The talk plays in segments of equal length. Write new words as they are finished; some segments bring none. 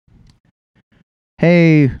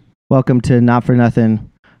Hey, welcome to Not for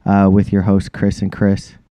Nothing with your host Chris and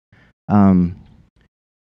Chris.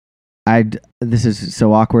 This is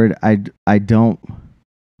so awkward. I don't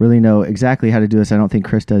really know exactly how to do this. I don't think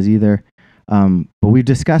Chris does either. But we've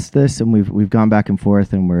discussed this and we've gone back and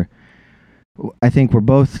forth, and I think we're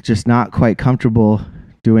both just not quite comfortable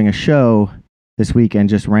doing a show this week and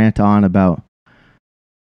just rant on about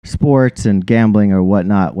sports and gambling or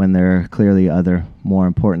whatnot when there are clearly other more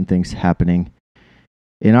important things happening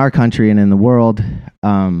in our country and in the world.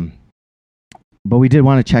 But we did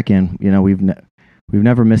want to check in. You know, we've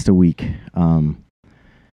never missed a week. And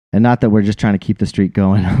not that we're just trying to keep the streak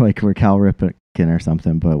going like we're Cal Ripken or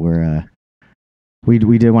something, but we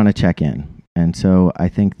did want to check in. And so I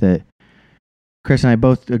think that Chris and I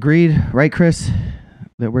both agreed, right, Chris,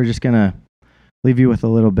 that we're just going to leave you with a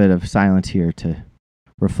little bit of silence here to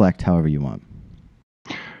reflect however you want.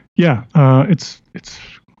 Yeah, it's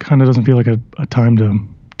kind of doesn't feel like a time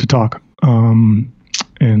to talk. And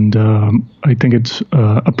I think it's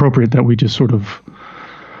appropriate that we just sort of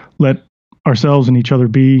let ourselves and each other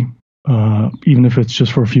be, even if it's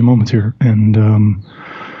just for a few moments here. And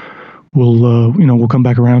we'll come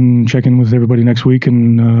back around and check in with everybody next week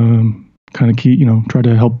and kind of try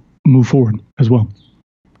to help move forward as well.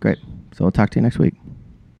 Great. So we'll talk to you next week.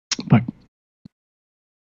 Bye.